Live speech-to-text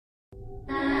Hey,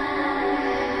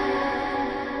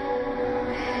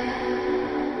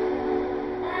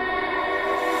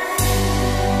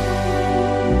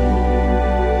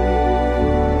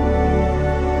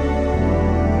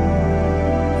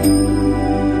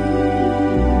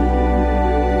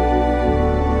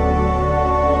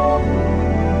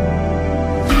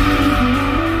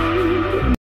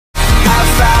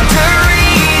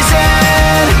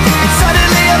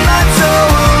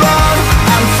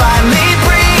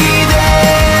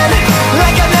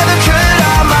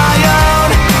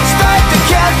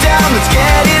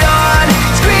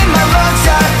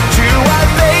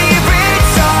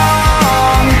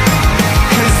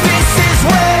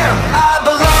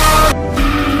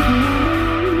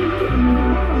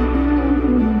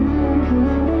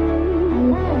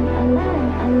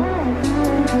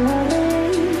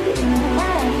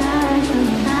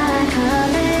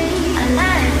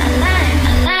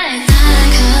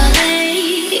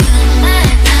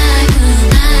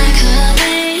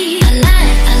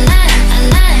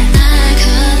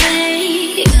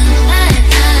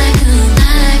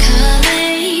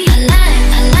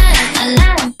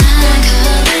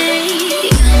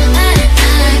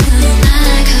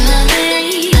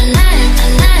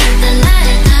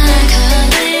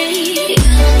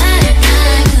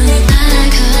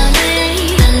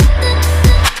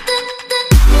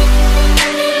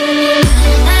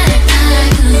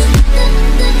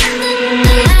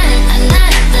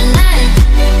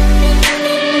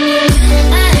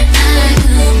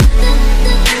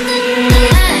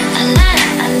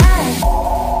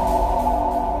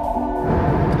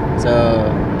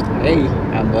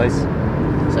 boys.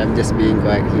 So I'm just being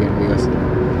quiet here because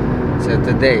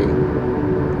today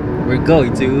we're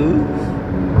going to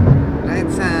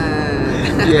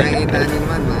REDSAND. Nakikita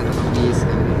naman, mano kang bis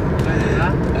kami.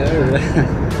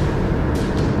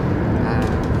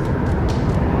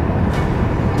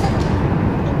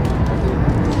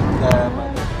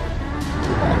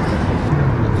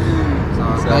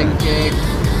 So time check.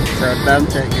 So time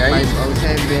check, guys.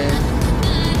 5:07.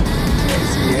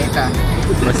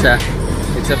 Basta,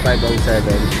 it's a 5:07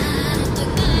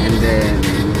 and then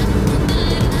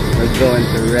we're going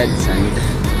to REDSAND.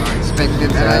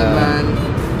 Expected arrival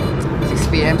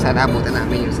 6 PM. Sana abutan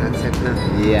namin yung sunset na.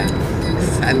 Yeah.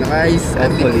 Sunrise.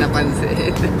 Hindi ko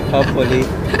napansin. Hopefully.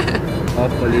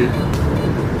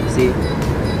 See,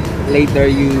 later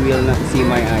you will not see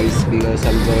my eyes because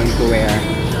I'm going to wear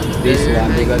this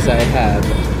one because I have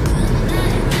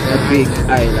a big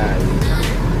eyelash.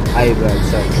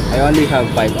 So I only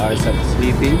have 5 hours of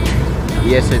sleeping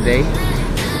yesterday,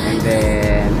 and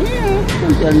then yeah,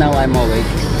 until now I'm awake.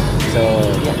 So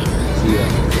yeah, see you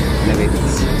in a bit.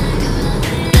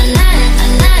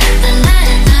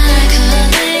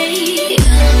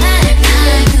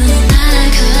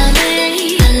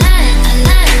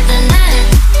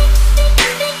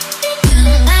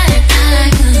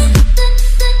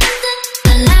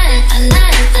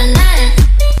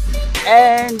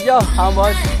 And yo,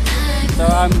 Hamos. So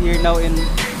I'm here now in,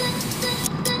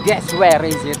 guess where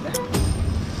is it?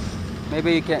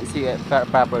 Maybe you can't see it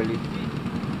properly,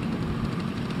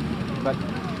 but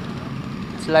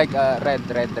it's like red.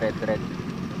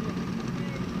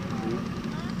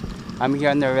 I'm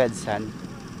here on the REDSAND.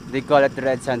 They call it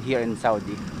REDSAND here in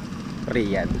Saudi,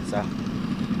 Riyadh. So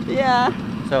yeah,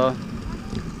 so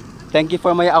thank you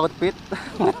for my outfit.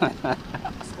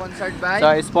 Sponsored by? So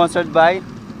it's sponsored by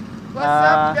What's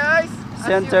up, guys?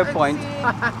 Center Point.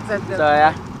 So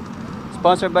yeah,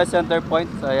 sponsored by Center Point.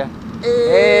 So yeah.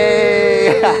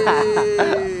 Hey!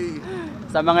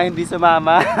 Sa mga hindi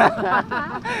sumama.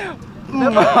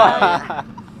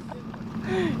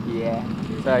 Yeah.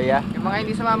 So yeah. Yung mga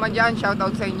hindi sumama dyan,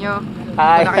 shoutout sa inyo.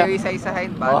 Hi. Hindi na kayo isa-isahin.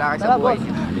 Bahala kayo sa buhay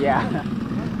nyo. Yeah.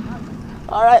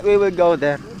 Alright, we will go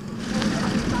there.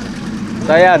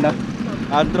 So yeah, no?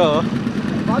 Andro.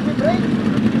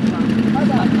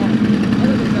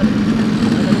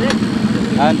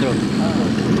 Andrew.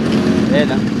 Ayan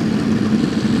na.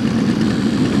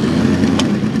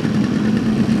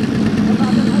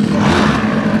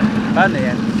 Paano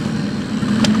yan?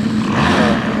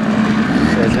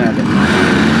 Sesa natin.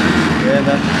 Ayan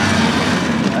na.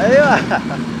 Ayun!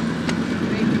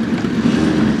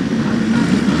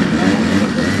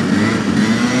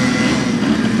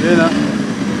 Yun na.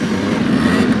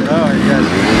 Oh my God.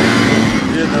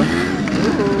 Yun na.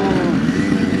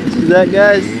 See that,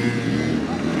 guys?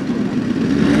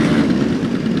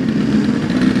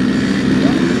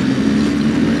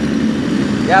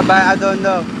 Yeah, but I don't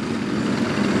know.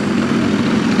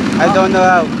 I don't know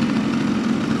how.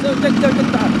 So, check that.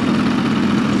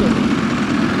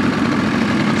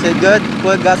 Is it good?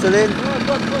 Full gasoline?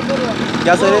 Good.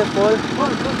 Gasoline full?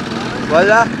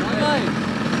 Wala.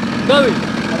 Gawin.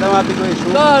 Ano mapi ko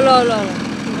issue? La.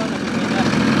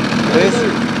 Chris?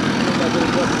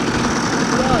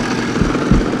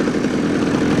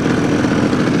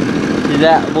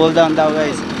 Tidak, pull down daw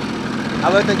guys. I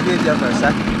will take video first,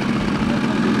 ha?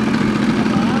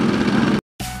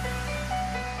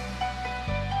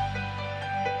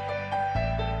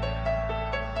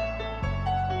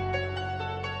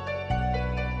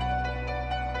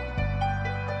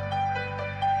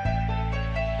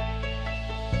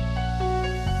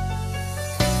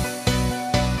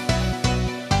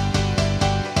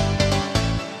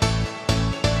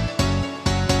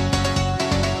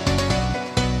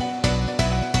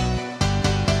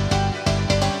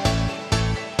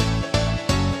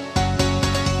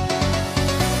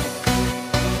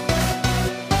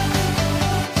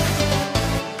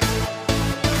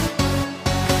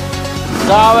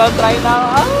 So I will try now.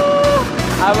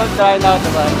 I will try now to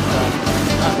buy this one.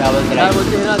 I will try.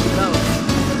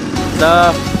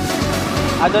 So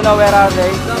I don't know where are they.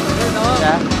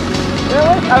 Yeah.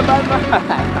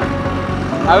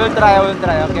 I will try,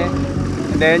 okay?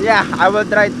 And then yeah, I will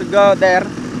try to go there.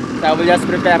 So I will just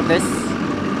prepare this.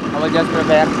 I will just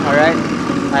prepare, alright?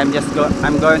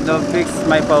 I'm going to fix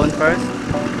my phone first.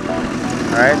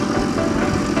 Alright.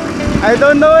 I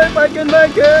don't know if I can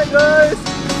make it, guys.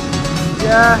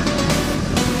 Yeah.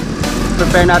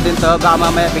 Prepare natin to. Baka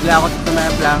mamaya bigla ako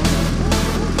tumayap lang.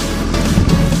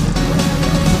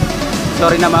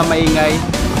 Sorry na maingay.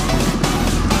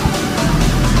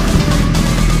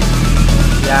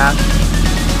 Yeah.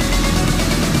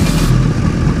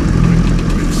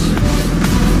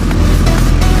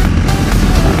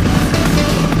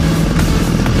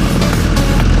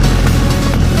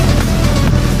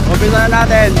 Umpisa na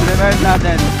natin. Reverse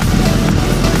natin.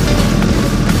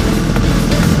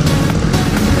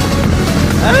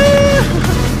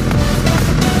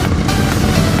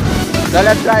 So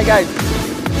let's try guys.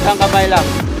 Isang kamay lang.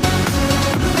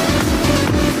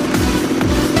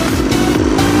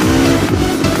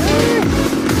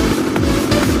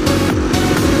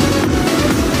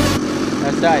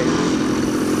 Let's try.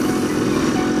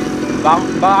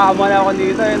 Baka muna ako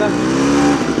dito no?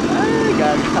 Ay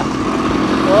gaga.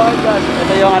 Oh my gosh.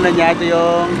 Ito yung ano niya. Ito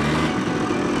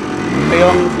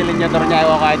yung silinyator niya.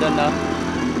 Ewan kayo doon no?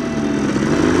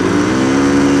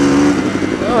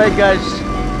 Oh my gosh.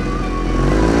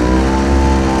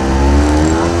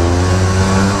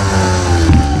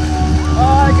 Oh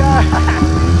my god.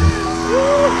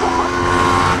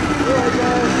 Oh my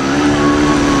gosh.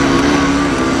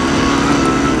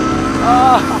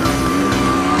 Oh.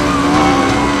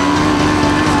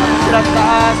 Ang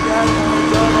taas guys. Oh my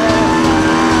goodness.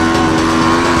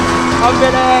 Ang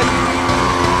bilis.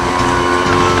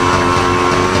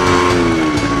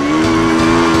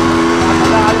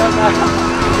 Nakakalo na.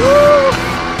 Woo!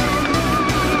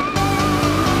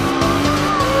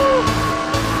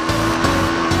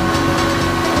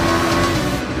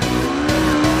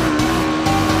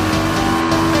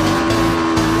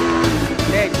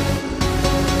 Next.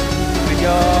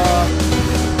 Medyo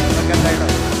maganda ito.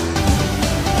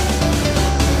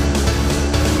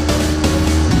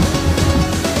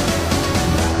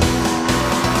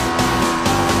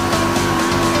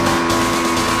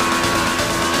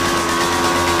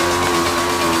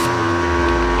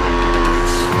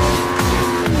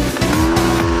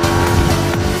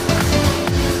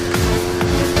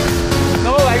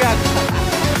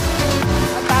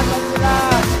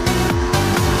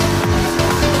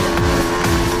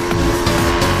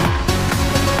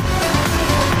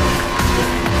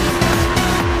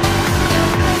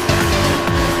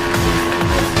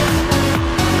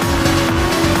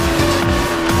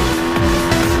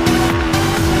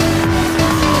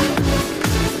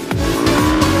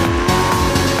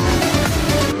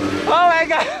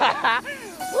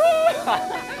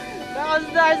 That was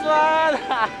a nice one!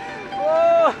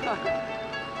 Woo!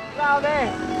 Grabe!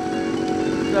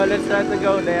 So let's try to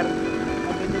go there.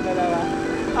 Mabindi na lang.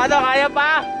 Ano, kaya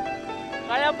pa?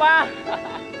 Kaya pa?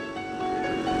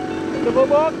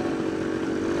 Lumubog?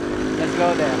 Let's go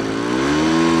there.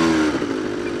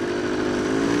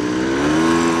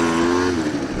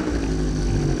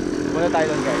 Muna tayo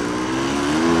doon guys.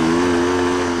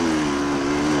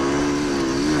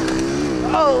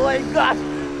 Oh my God!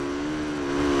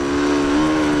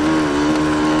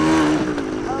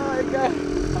 Oh my God!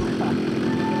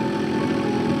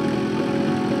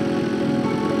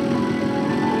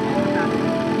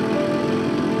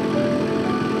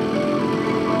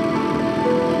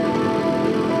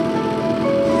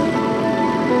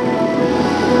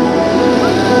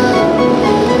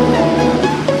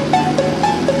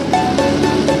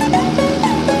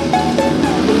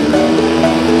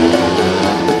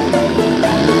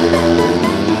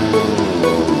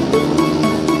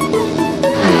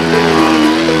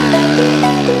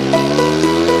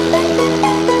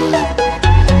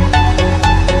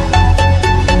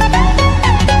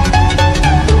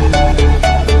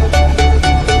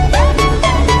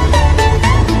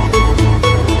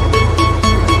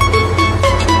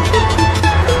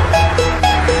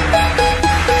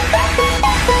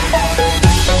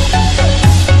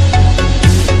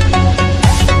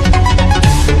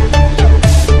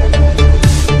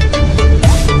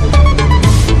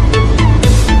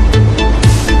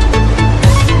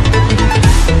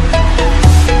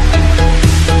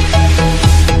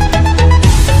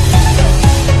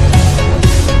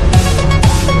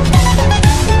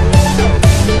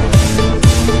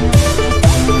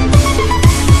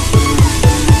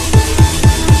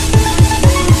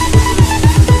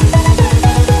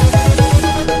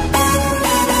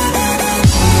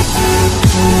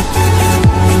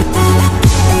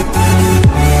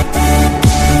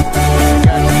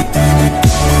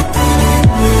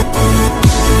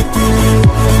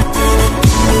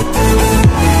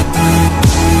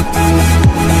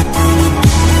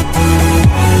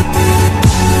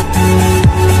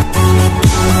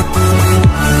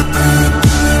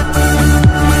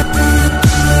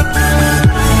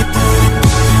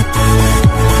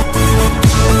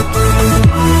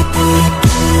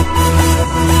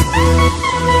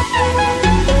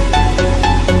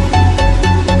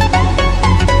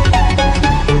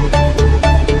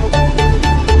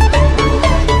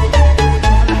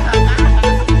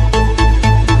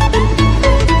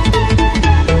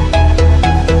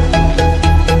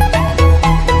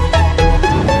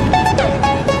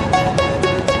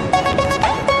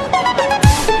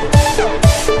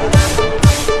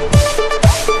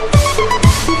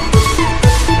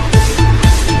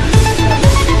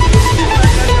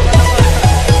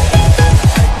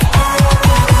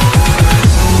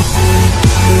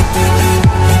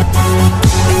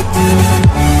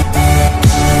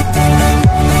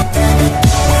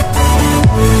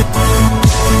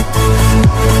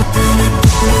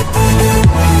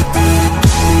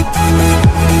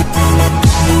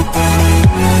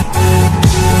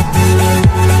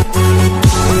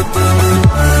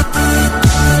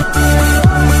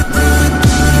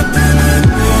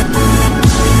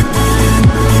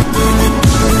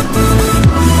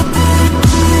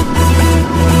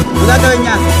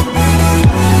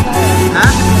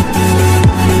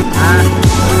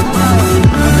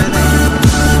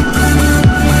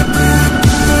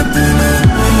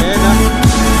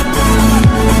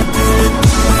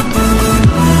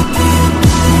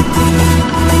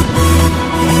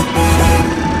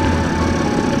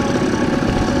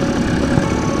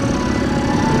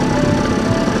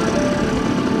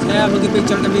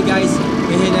 namin guys.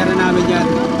 Hihinera namin yan.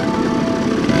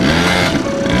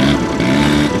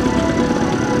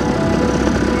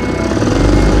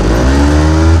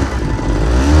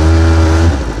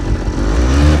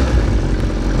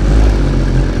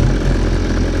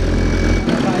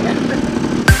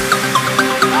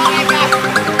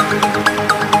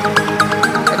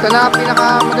 Ito na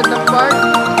pinakamagandang part.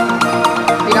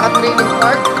 Pinaka-trailing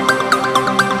part.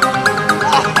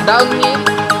 Downhill.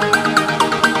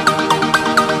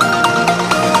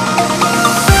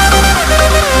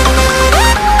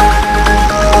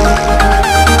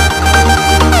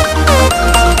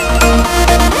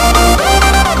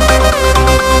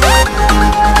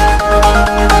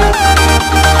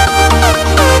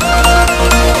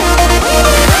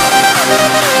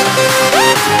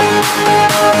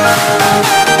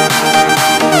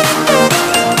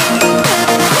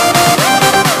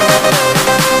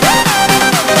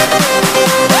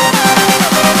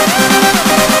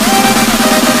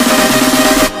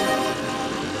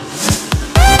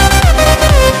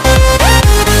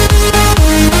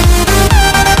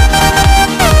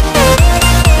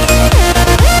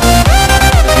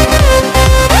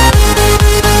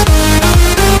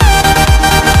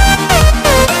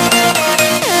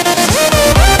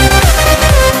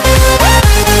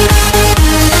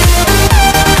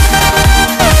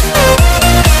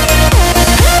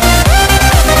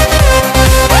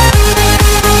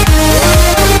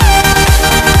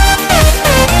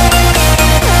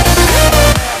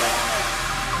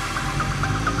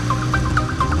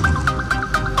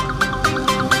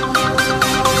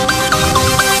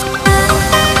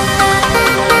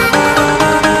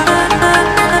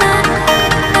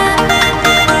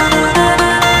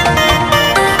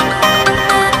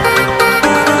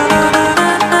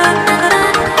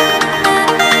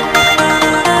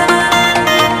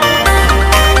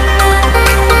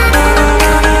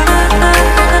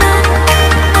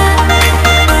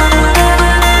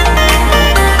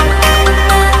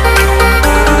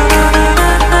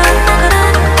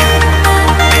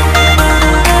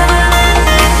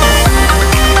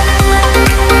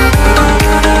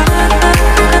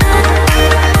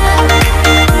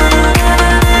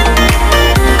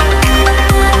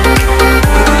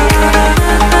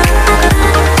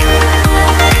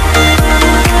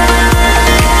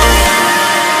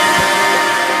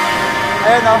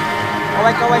 Ayun o,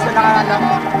 kaway-kaway sa nakakalap.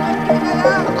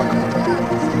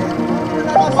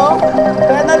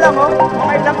 Kaya na lang o,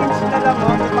 mga ilang inch na lang o,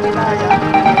 hindi pa kinaya.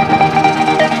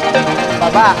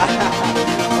 Baba.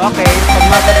 Okay, pag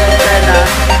magandang trena.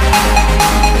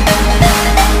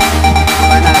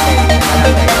 Baba natin.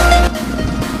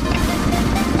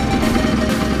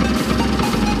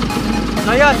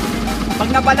 So yun, pag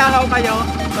nabalahaw kayo,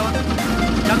 so,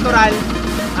 natural,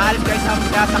 aalis kayo sa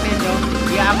sasakyan nyo,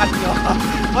 iaangat nyo.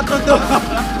 What to do?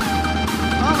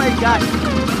 Oh my gosh!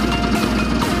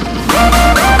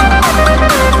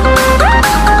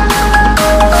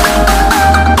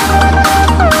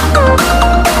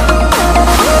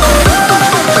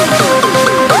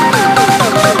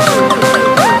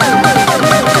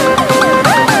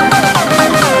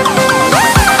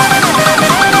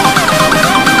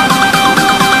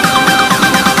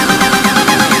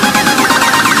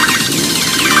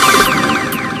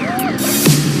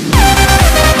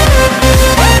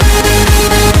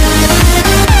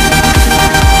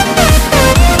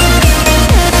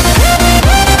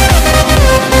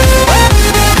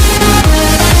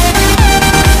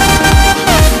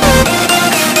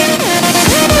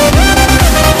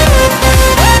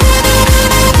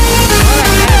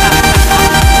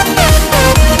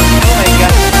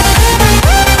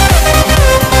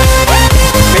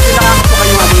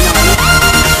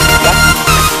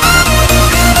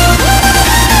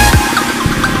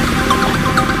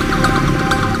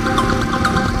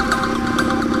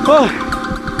 Oh,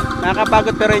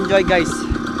 nakakapagod pero enjoy guys,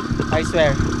 I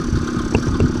swear.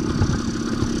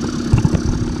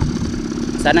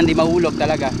 Sana hindi mahulog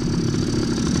talaga.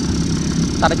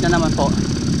 Tarik na naman po.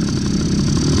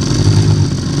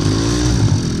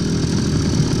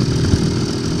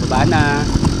 Baba na.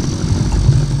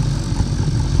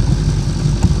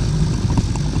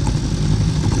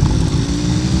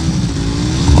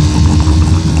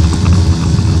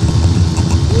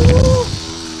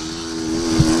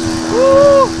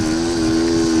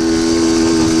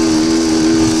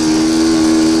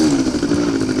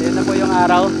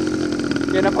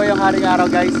 Yan na po yung haring araw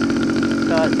guys.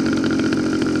 So,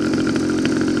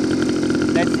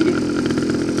 let's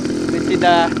see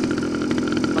the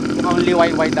mukhang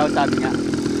liwayway daw sabi nga.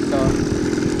 So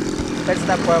let's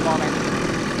stop for a moment.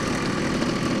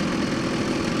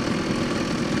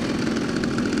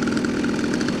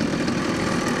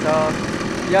 So,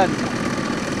 yan.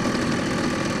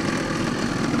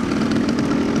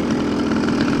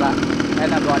 Diba? Ayan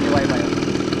na, buwan ni Wifi.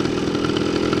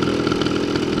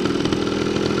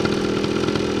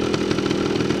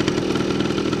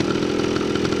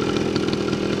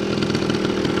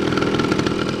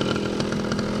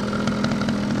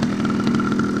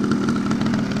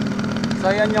 So,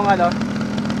 yan yung ano,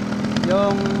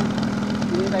 yung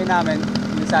hinintay namin,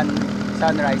 yung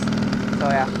sunrise. So,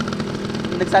 yeah.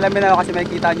 Nagsalamin ako kasi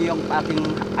makikita nyo yung aking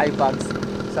eye bags.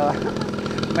 So,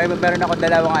 meron ako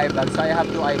dalawang eye bags. So, I have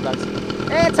 2 eye bags.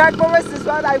 Hey, it's hard for us this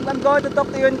one. I'm going to talk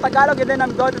to you in Tagalog and then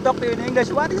I'm going to talk to you in English.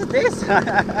 What is this?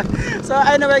 So,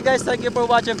 anyway guys, thank you for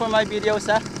watching for my videos.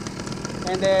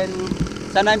 And then,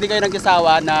 sana hindi kayo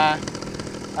nagsasawa na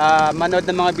manood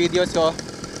ng mga videos ko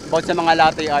about sa mga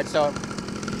latte art. So,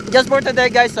 just for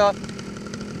today guys, so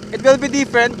it will be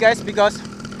different guys because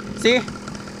see,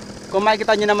 kung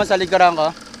makikita nyo naman sa likuran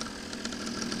ko,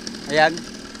 ayan,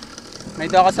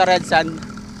 nandito ako sa REDSAND.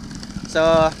 So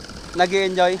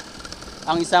nag-i-enjoy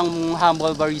ang isang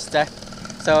humble barista.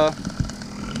 So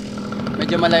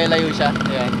medyo malayo-layo siya.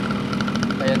 Ayan.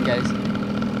 Ayan guys.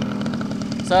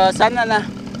 So sana na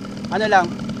ano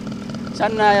lang,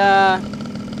 sana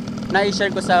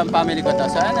na-i-share ko sa family ko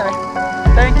to. So anyway,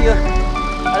 thank you.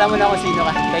 Alam mo na kung sino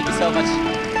ka. Thank you so much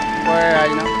for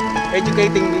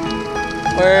educating me,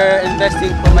 for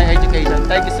investing for my education.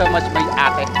 Thank you so much, my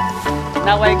ate.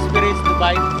 Now I experience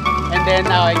Dubai, and then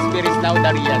now I experience now the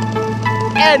Riyadh.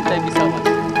 And thank you so much.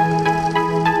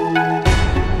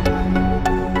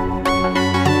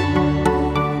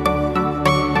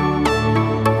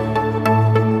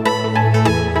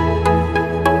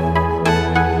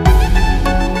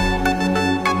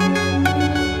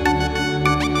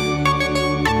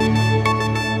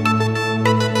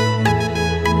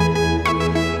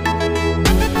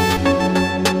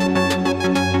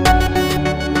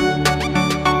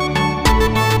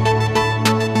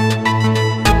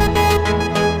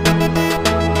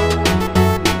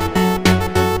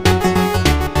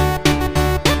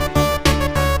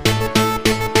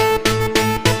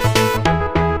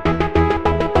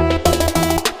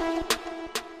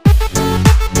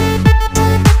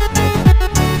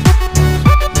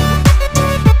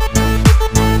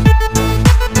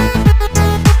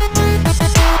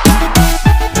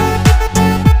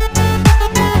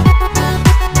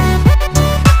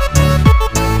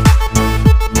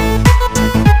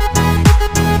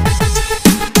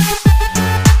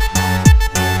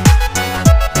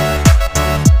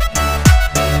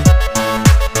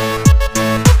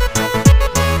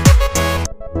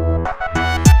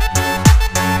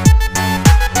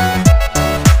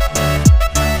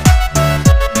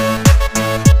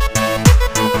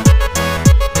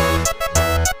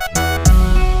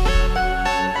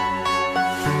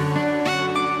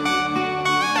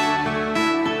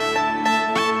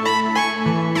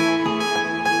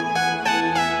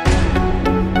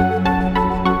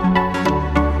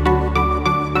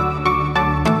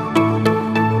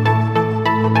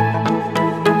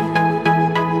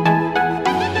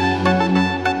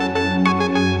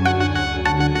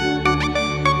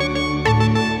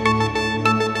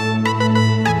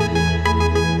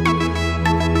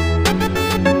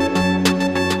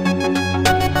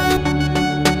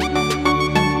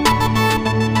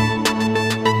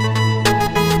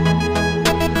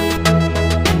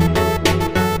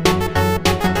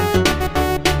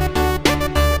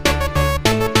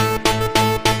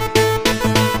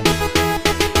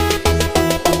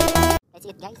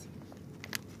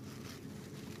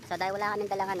 So dahil wala kaming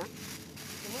dalang ano,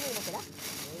 umuwi na sila.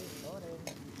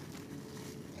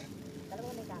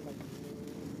 Dalawa may gamit.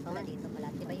 Oo nga dito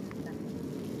pala, diba yung iba?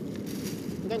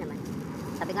 Hindi naman.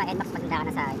 Sabi nga, NMAX maganda ka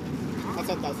na sa akin.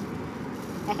 That's it guys.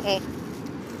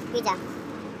 Pizza.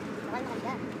 Bakal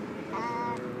maganda.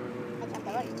 Edge of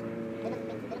the world. Doon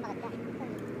ang maganda.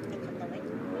 Edge of the world.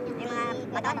 Yung mga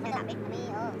mataon na sinasabi? May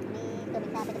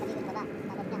tubig sa pwede maligot ba ba?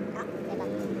 Tapos niya. Diba?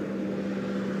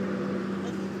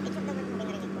 Edge of the world may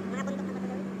narinig ko. Mga bundok na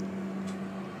matulog.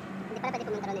 Hindi pala pwede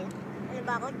pumunta rin nila. Ano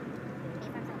ba ako? May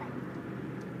farm sa bahay.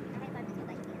 May farm sa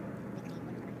bahay. May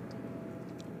creepon pa.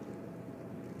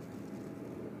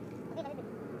 Okay, lagi.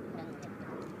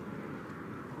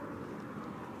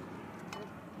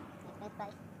 Nice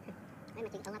price. Ay,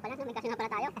 may nga pala. May kasi nga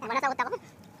pala tayo. Wala sa utak ko.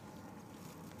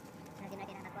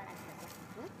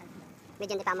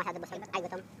 Medyo hindi pa masyado busog. Ay,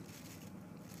 gutom.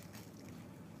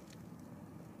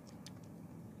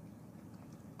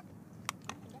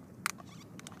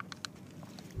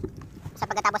 Sa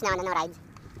pagkatapos ng rides,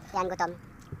 yan gutom.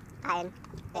 Kain.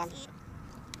 Yan.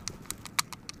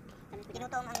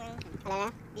 Ginutom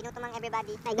ang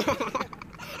everybody.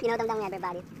 Ginutom daw ng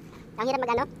everybody. Ang hirap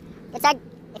mag-ano. It's hard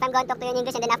if I'm going to talk to you in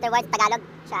English and then afterwards, Tagalog.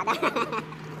 Shada.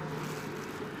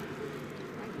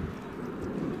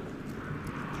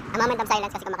 A moment of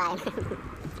silence kasi kumakain.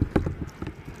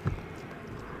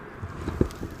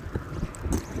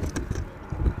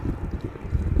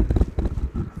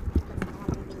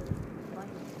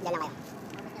 Diyan lang kayo.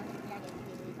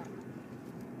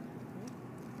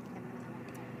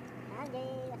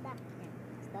 What's up?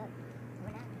 Stop.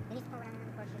 Wala. Bilis pa walang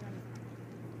portion nun.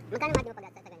 Magkano nga di mo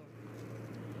pag sa ganyan?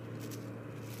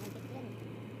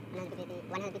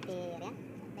 150 real?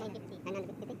 950.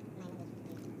 950? 950.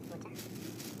 Pucha.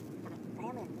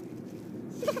 Kaya mo yan.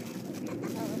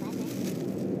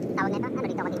 Tawag na ito? Ano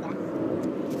dito ako titira?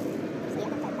 Sige,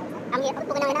 ang hirap.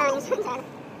 Pag na yung sana.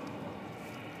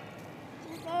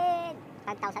 Chicken!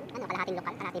 5,000? Ano? Kalahating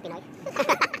lokal? Kalahating Pinoy?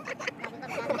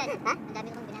 Ha? Ang dami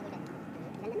ko pang binago dyan.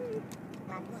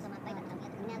 Bago mo sa mga 5 ang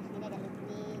binago nila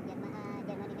ni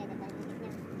Germany guys at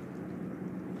niya.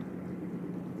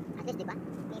 At least, di ba?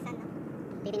 Minsan, no?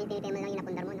 Pinitay mo lang yung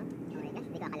napundar mo, no? Okay, guys,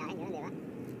 di ka akalain yun, di ba?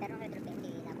 Pero 100 rupiah,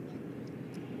 hindi dapat yun.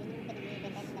 Yun yung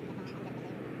pinag-ibenta yung ganda ng under pala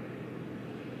yun.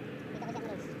 Dito kasi ang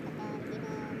rules. Pagka hindi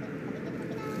mo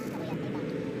pinakakuyan, di ba?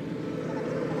 Dito ka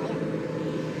mismo kabayan.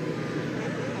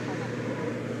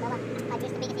 Bawa, 5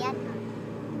 years to pay kasi yan.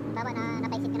 Bawa,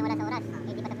 napaisip ka na wala sa oras.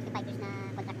 Hindi pa tapos yung 5 years na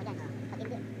contract mo dyan. Pag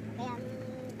hindi, kaya ang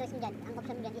choice mo dyan, ang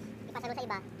option mo dyan is ipasalo sa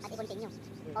iba at i-continue.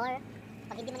 Or,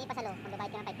 pag hindi mo na ipasalo,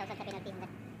 magbabayad ka ng 5,000 sa penalty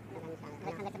hanggang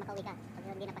sa makauwi ka. Pag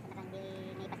hindi na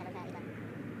may ipasalo sa iba.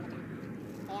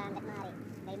 Kaya hanggat maaari,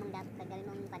 gawin mong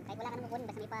kahit wala ka nang kukunin,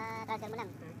 basta may pa-transfer mo lang.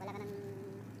 Wala ka nang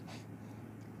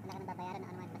babayaran na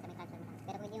ano man, basta may transfer mo lang.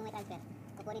 Pero kung hindi mo may transfer,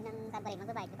 kukunin ng corporate,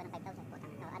 magbabayad ka pa ng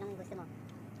 5,000. Anong gusto mo?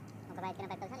 Magbabayad ka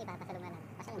ng 5,000, ipapasalo na lang.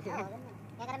 Pasalo na. Oo, ganyan.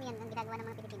 Kaya karamihan, ang ginagawa ng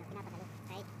mga Pilipino, pinapasalo.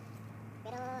 Right?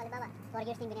 Pero, halimbawa, 4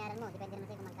 years yung binayaran mo, depende naman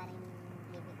sa'yo kung magkano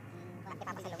yung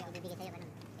ipapasalo yung ibibigay sa'yo.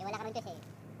 Eh, wala ka rin kasi,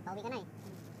 pauwi ka na eh.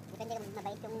 Depende kung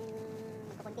mabait yung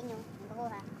magkukontinue, yung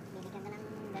kukuha, bibigyan ka ng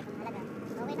ganong halaga.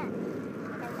 Okay na.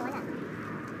 Ikaw sa wala.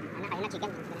 Anak, kayo na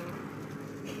chicken.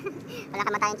 Wala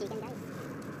kamatayan chicken, guys.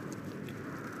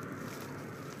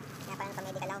 Kaya parang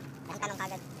comedy ka lang. Kasi tanong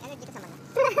kagad, allergy ka sa mana.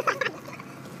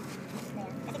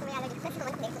 Kasi kung may allergy ka sa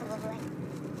mana, hindi ko bubuhay.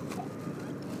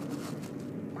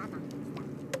 Baka.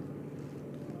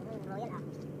 Royal ah.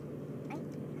 Ay,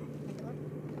 ito ko.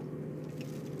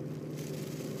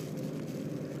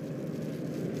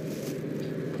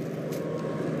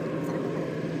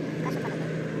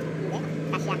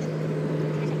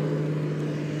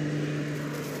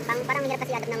 Parang hirap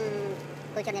kasi adap ng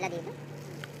culture nila dito.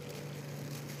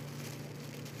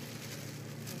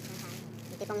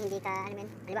 Yung tipong hindi ka, ano men,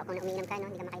 halimbawa kung umiinom ka,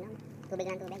 no, hindi ka makainom. Tubig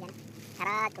lang tubig, yan.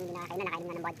 Charot, kung hindi nakakainom, nakainom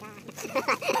na ng vodka.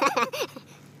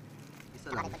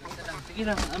 Sige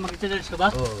lang, mag-charge ka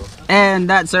ba? And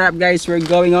that's a wrap, guys. We're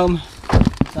going home.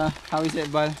 So, how is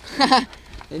it, Bal?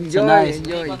 Enjoy, So nice.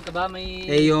 enjoy. May ka ba? May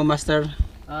Hey, yo, Master.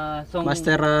 song?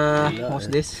 Master, what's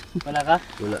this? Wala ka?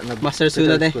 Wala na. Master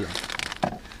Sulat eh.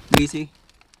 Busy.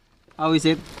 How is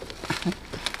it?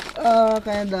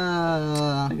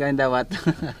 Kinda what?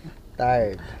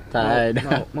 Tired. Tired.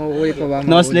 Mauuwi pa ba?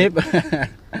 No sleep?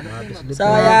 So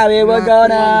yeah, we will go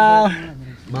now.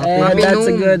 And that's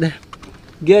a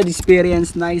good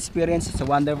experience, nice experience. It's a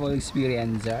wonderful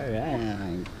experience.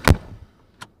 Alright.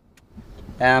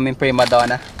 I'm in Prima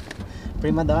Donna.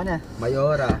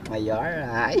 Mayora.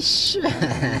 Mayora.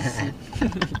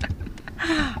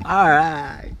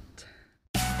 Alright.